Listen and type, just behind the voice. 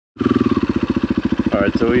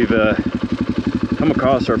Alright, so we've come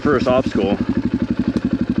across our first obstacle.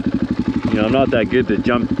 You know, I'm not that good to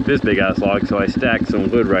jump this big ass log, so I stacked some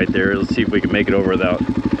wood right there. Let's see if we can make it over without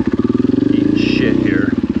eating shit here.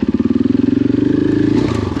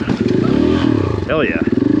 Hell yeah.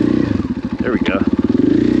 There we go.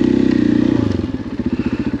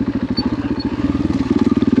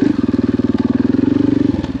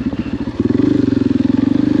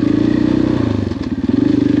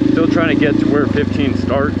 Still trying to get to where 15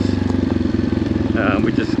 starts.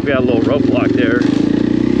 We got a little rope lock there.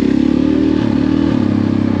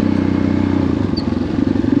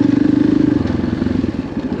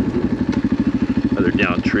 Another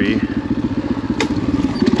down tree.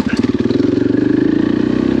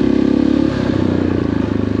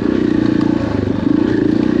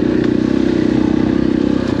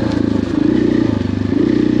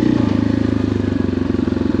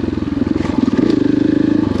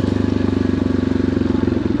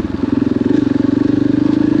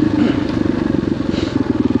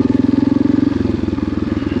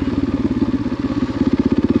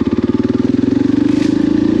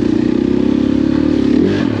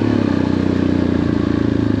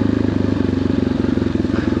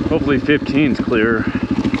 Hopefully 15's clear.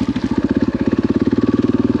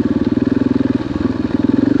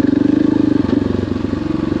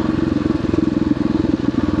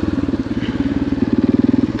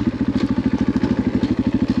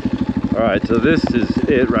 Alright, so this is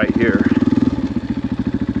it right here.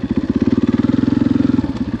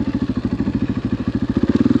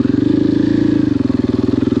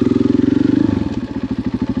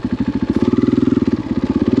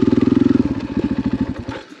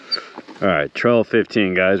 All right, trail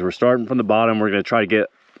 15, guys. We're starting from the bottom. We're gonna try to get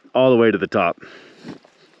all the way to the top.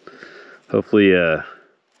 Hopefully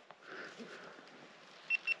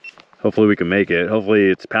we can make it. Hopefully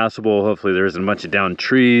it's passable. Hopefully there isn't a bunch of downed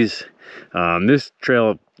trees. This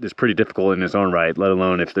trail is pretty difficult in its own right, let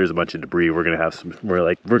alone if there's a bunch of debris. We're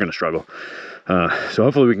gonna struggle. So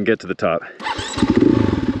hopefully we can get to the top.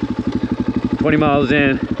 20 miles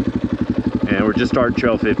in, and we're just starting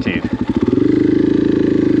trail 15.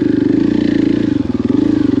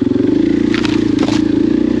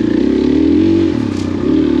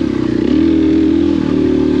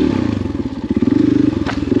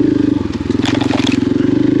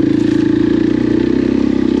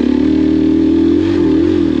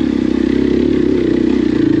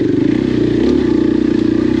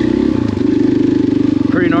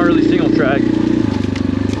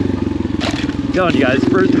 Telling you guys,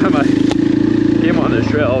 first time I came on this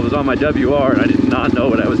trail, I was on my WR and I did not know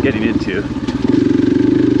what I was getting into.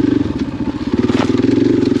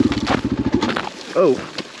 Oh.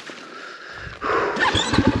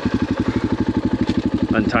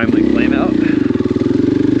 Untimely flame out.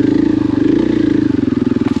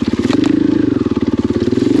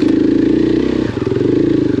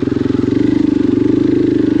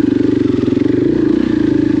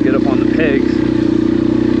 Get up on the pegs.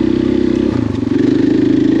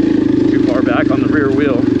 Back on the rear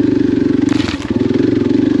wheel.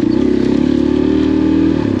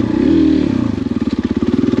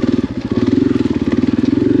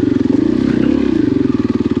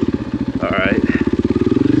 All right.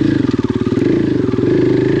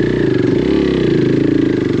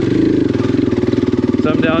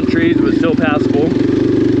 Some down trees, but still passable.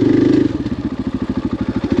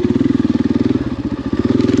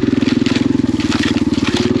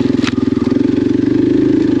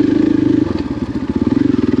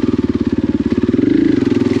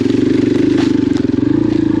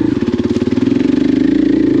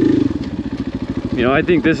 You know, I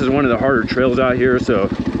think this is one of the harder trails out here, so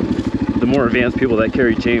the more advanced people that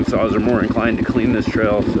carry chainsaws are more inclined to clean this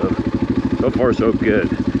trail, so far so good.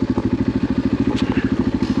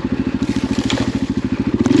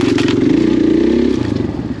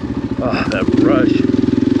 Oh, that brush.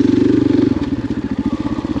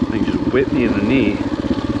 I think just whipped me in the knee.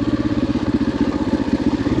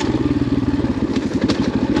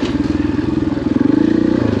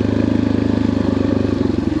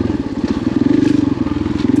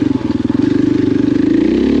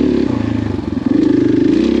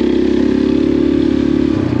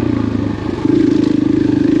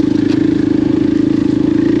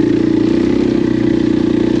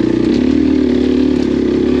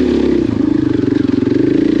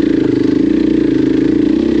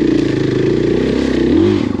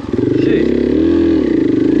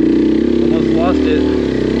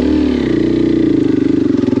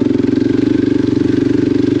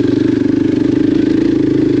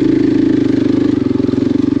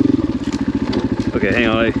 Okay, hang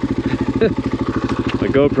on. My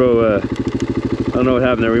GoPro don't know what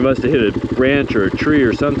happened there. We must have hit a branch or a tree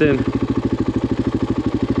or something.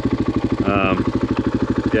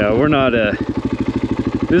 Yeah, we're not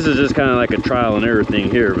this is just kind of like a trial and error thing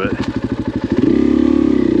here, but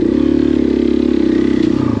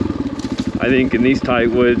I think in these tight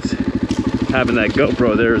woods, having that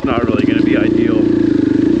GoPro there is not really going to be ideal.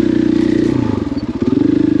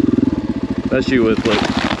 Especially with like,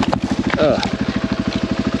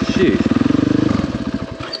 jeez.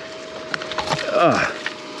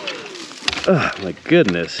 Oh my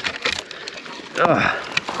goodness.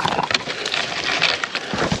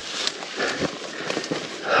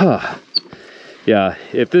 Yeah,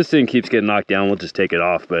 if this thing keeps getting knocked down, we'll just take it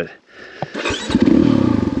off, but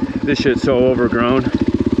this shit's so overgrown.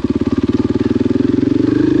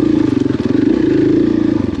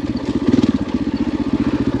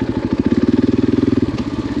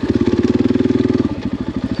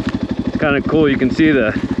 It's kind of cool. You can see the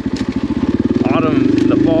autumn,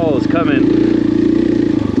 the fall is coming.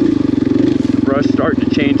 The brush starting to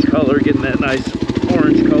change color, getting that nice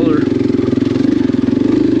orange color.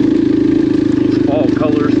 These fall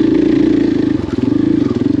colors.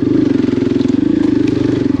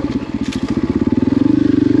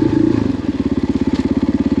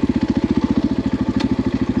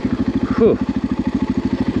 Whew.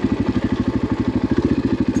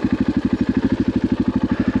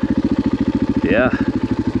 Yeah.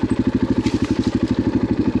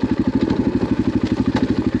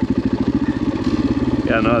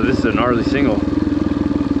 Yeah, no, this is a gnarly single.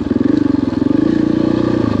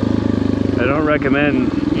 I don't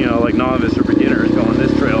recommend, you know, like novice or beginners going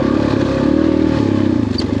this trail.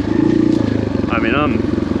 I mean, I'm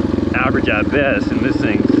average at best, and this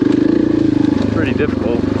thing's pretty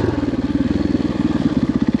difficult.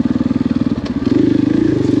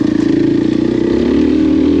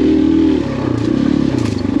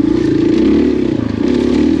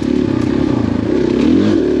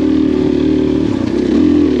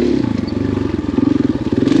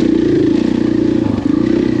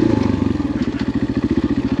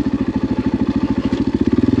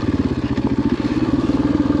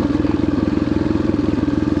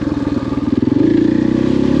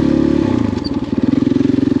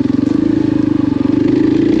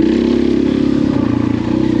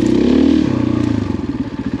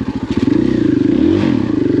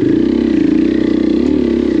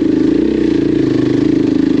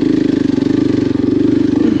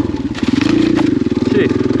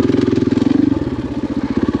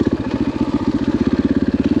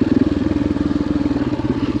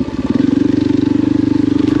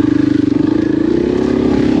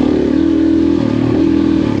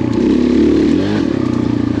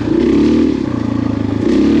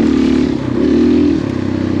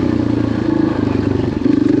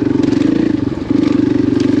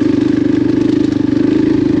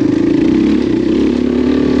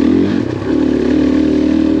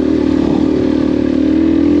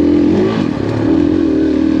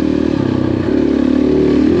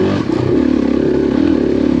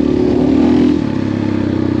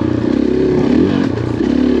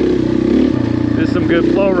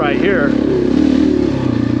 Good flow right here.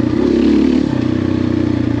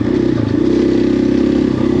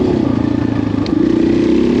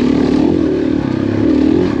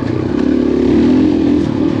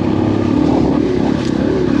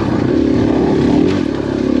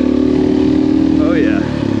 Oh yeah.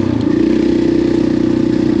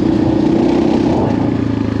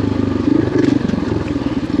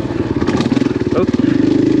 Oh.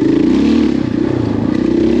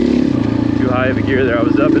 High of a gear there. I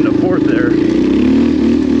was up in the fourth there.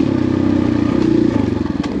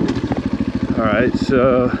 Alright,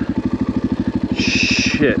 so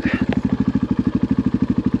shit.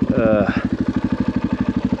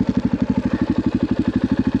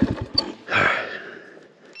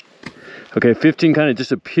 Okay, 15 kind of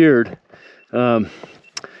disappeared. Gonna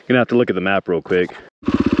have to look at the map real quick.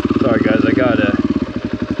 Sorry guys, I got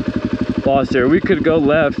lost there. We could go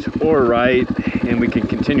left or right, and we can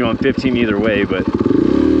continue on 15 either way, but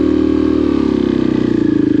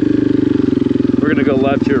we're gonna go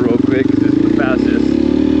left here real quick because this is the fastest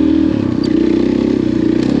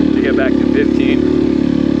to get back to 15.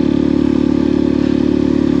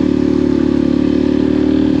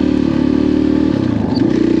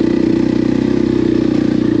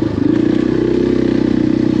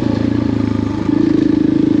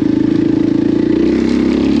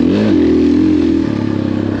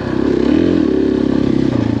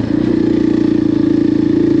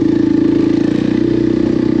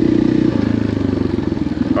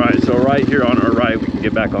 Right here on our right, we can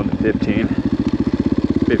get back on to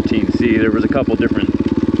 15C. There was a couple different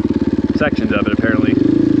sections of it apparently.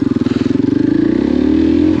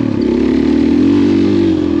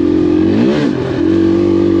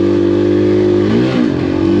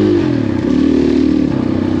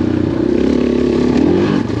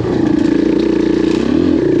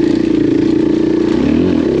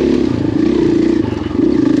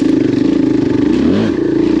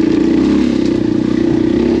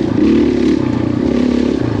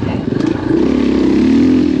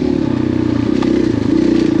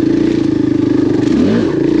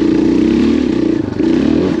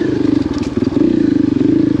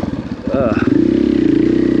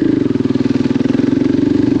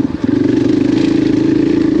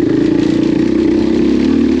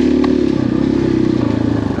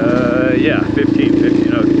 Yeah, 15,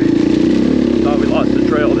 okay. Thought we lost the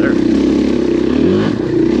trail there.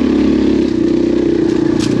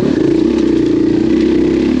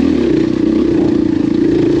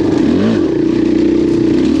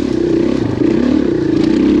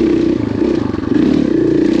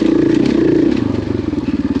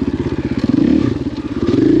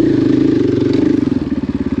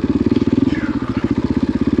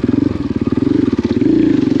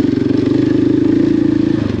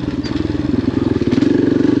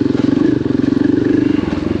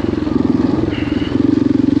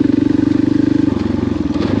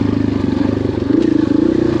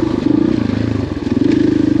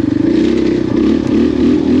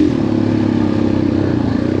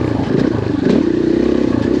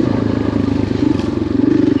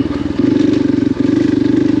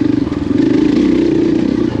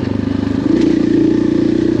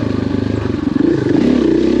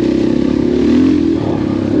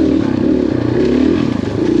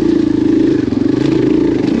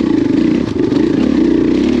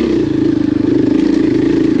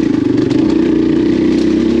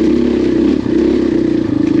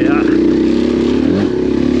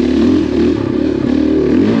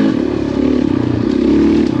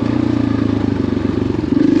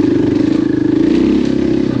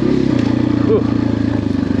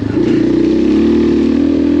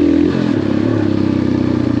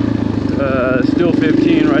 Still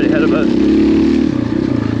 15 right ahead of us.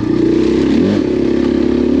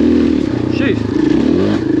 Jeez.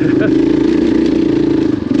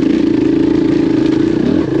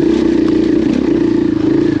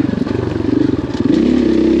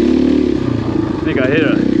 I think I hit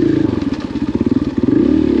a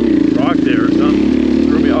rock there or something.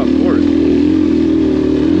 Threw me off course.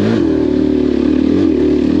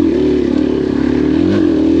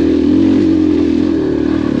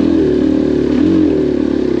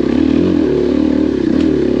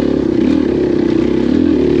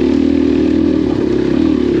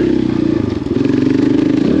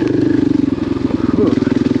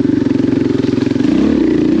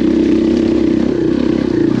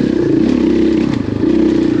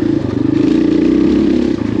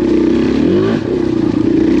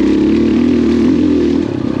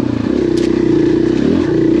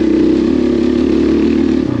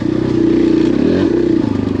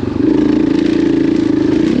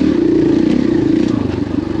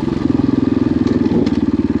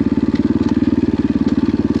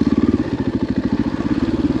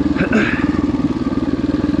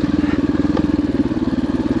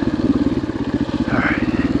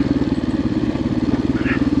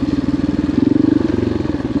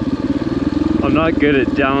 I'm not good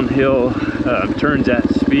at downhill turns at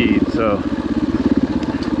speed, so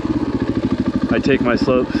I take my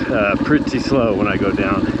slopes pretty slow when I go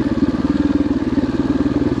down.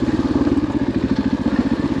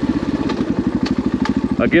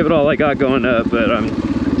 I'll give it all I got going up, but I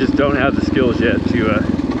just don't have the skills yet to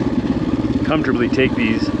comfortably take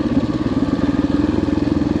these,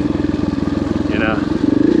 you know.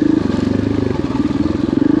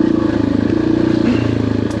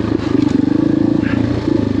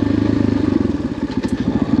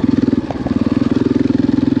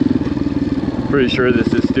 Pretty sure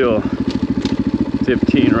this is still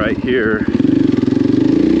 15 right here.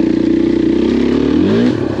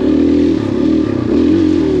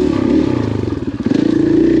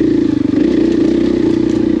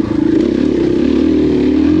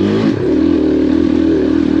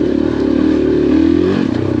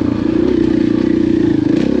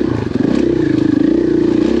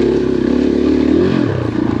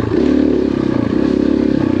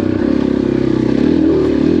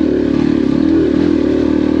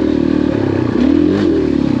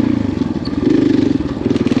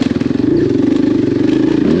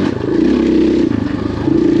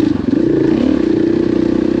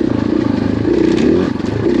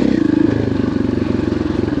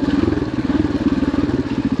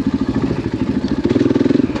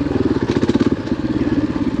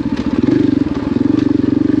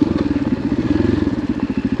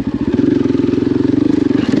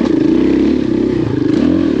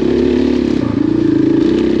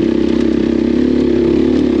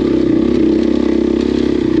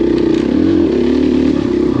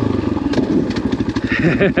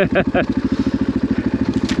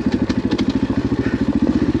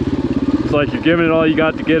 It's like you're giving it all you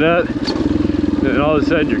got to get up, and then all of a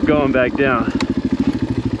sudden you're going back down.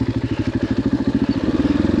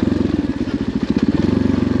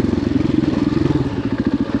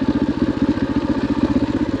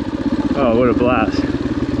 Oh, what a blast.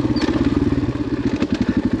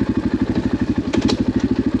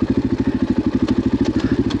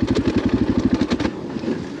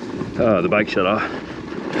 Oh, the bike shut off.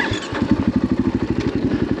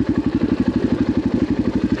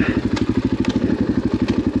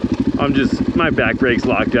 My back brake's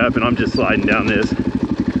locked up and I'm just sliding down this.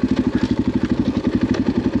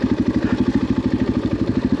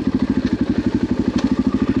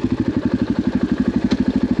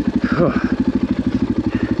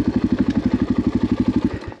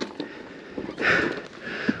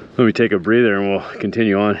 Let me take a breather and we'll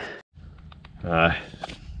continue on.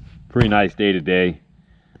 Pretty nice day today.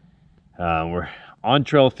 We're on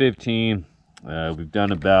trail 15. We've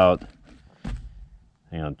done about,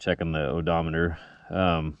 hang on, I'm checking the odometer.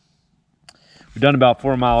 We've done about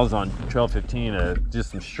 4 miles on trail 15,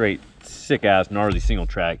 just some straight sick ass gnarly single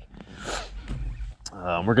track.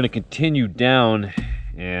 We're gonna continue down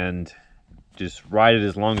and just ride it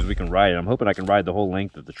as long as we can ride it. I'm hoping I can ride the whole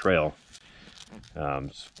length of the trail. One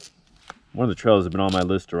of the trails has been on my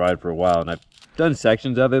list to ride for a while, and I've done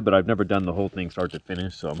sections of it, but I've never done the whole thing start to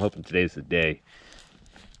finish, so I'm hoping today's the day.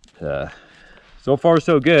 So far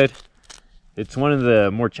so good. It's one of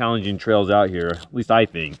the more challenging trails out here, at least I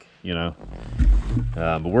think, you know.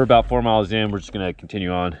 But we're about 4 miles in. We're just gonna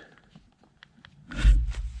continue on.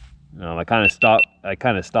 I kind of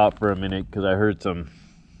stopped for a minute because I heard some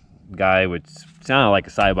guy, which sounded like a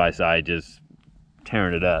side-by-side, just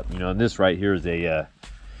tearing it up. You know, and this right here is a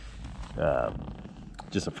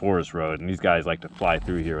just a forest road, and these guys like to fly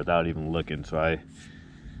through here without even looking. So I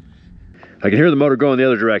can hear the motor going the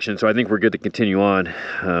other direction, so I think we're good to continue on.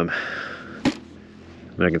 I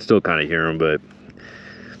mean, I can still kind of hear him, but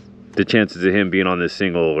the chances of him being on this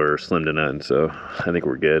single are slim to none, so I think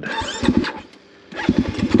we're good.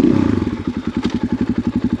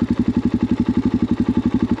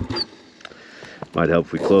 Might help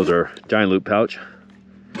if we close our giant loop pouch.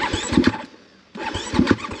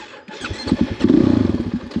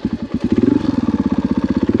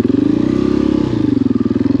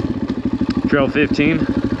 Trail 15.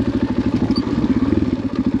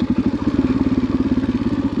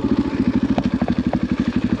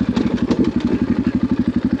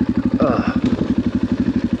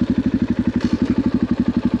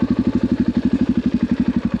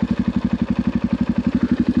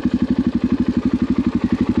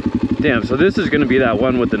 Damn, so this is gonna be that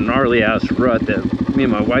one with the gnarly ass rut that me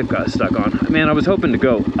and my wife got stuck on. Man, I was hoping to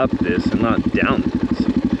go up this and not down this.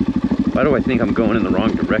 Why do I think I'm going in the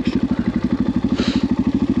wrong direction?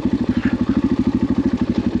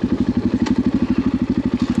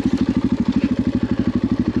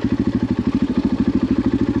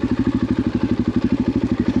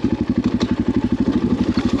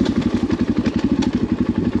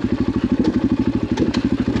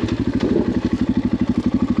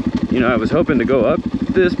 You know, I was hoping to go up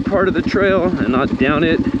this part of the trail and not down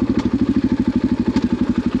it.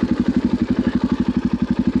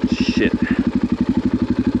 Shit.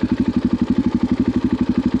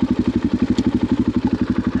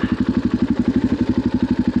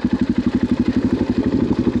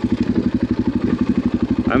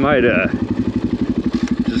 I might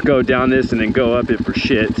just go down this and then go up it for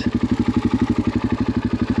shit.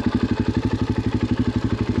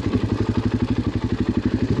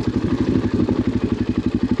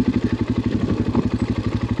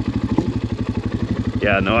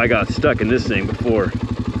 Yeah, no, I got stuck in this thing before.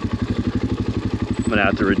 I'm gonna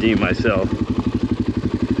have to redeem myself.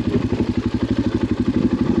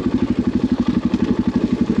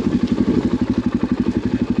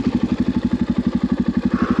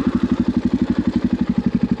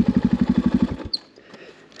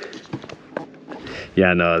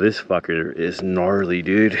 Yeah, no, this fucker is gnarly,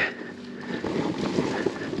 dude.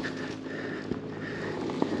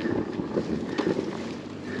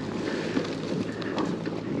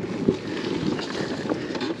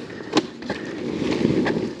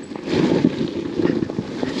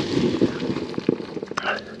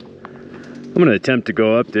 I'm gonna attempt to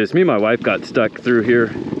go up this. Me and my wife got stuck through here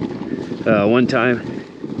one time.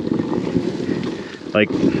 Like,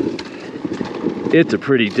 it's a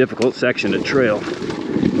pretty difficult section of trail.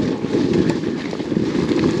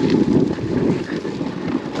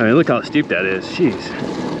 I mean, look how steep that is, jeez.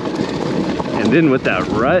 And then with that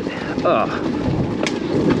rut, oh.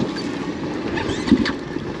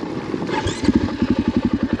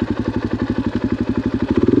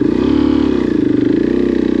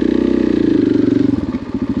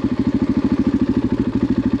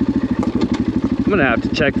 gonna have to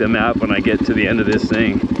check the map when I get to the end of this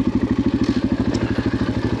thing.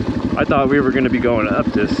 I thought we were gonna be going up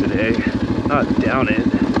this today, not down it.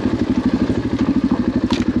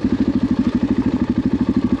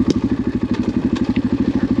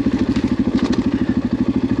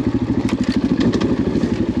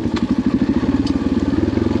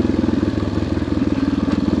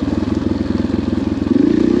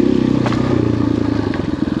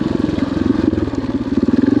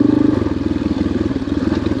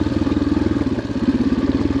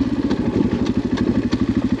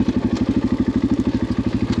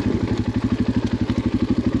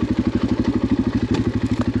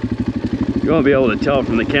 You won't be able to tell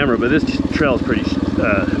from the camera, but this trail is pretty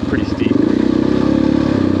steep.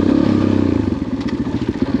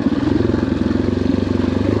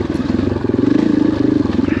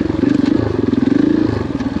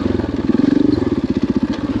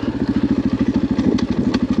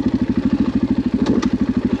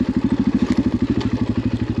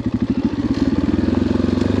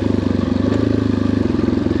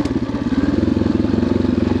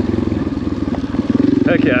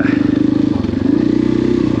 Heck yeah.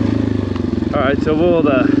 Alright, so we'll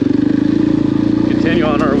continue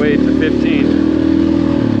on our way to 15.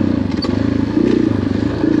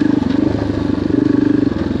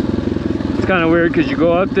 It's kind of weird because you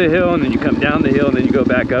go up the hill and then you come down the hill and then you go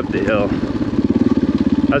back up the hill.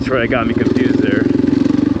 That's where it got me confused there.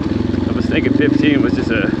 I was thinking 15 was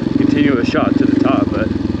just a continuous shot to the top, but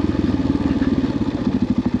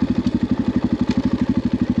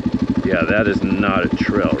yeah, that is not a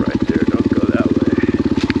trail right there. Don't go that way.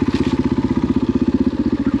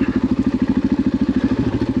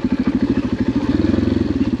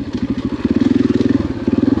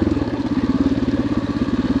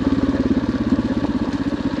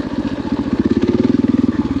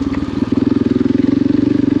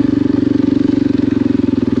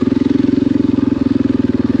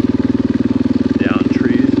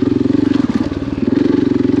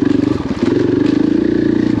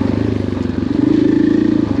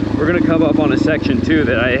 We're gonna come up on a section too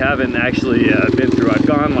that I haven't actually been through. I've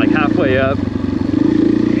gone like halfway up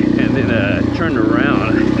and then turned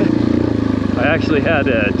around. I actually had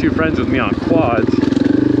two friends with me on quads,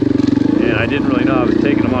 and I didn't really know I was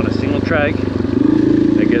taking them on a single track.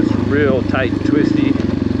 It gets real tight and twisty,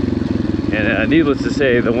 and needless to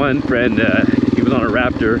say, the one friend, he was on a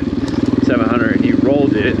Raptor 700 and he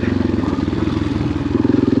rolled it,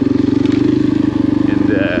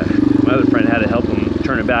 and my other friend had to help him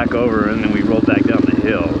turn it back over, and then we rolled back down the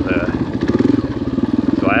hill.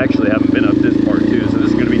 So I actually haven't been up this part too, so this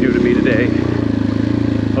is going to be new to me today.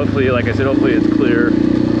 Hopefully, like I said, hopefully it's clear.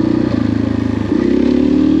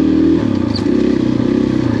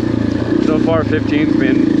 So far 15's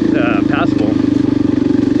been passable.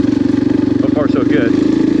 So far so good.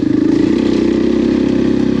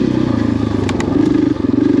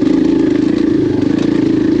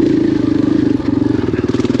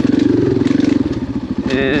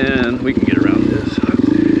 And we can get around this.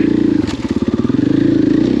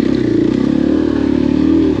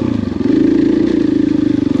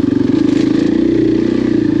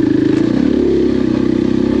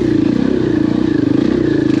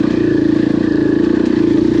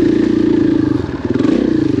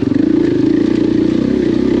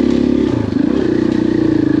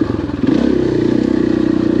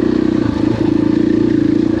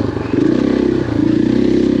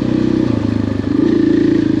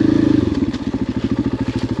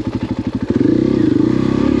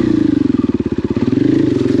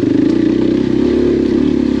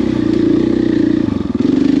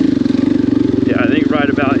 Right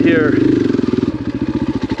about here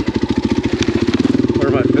where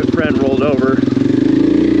my friend rolled over.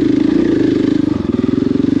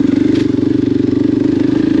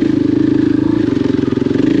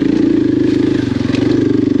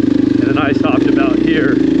 And then I stopped about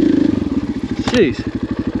here. Jeez.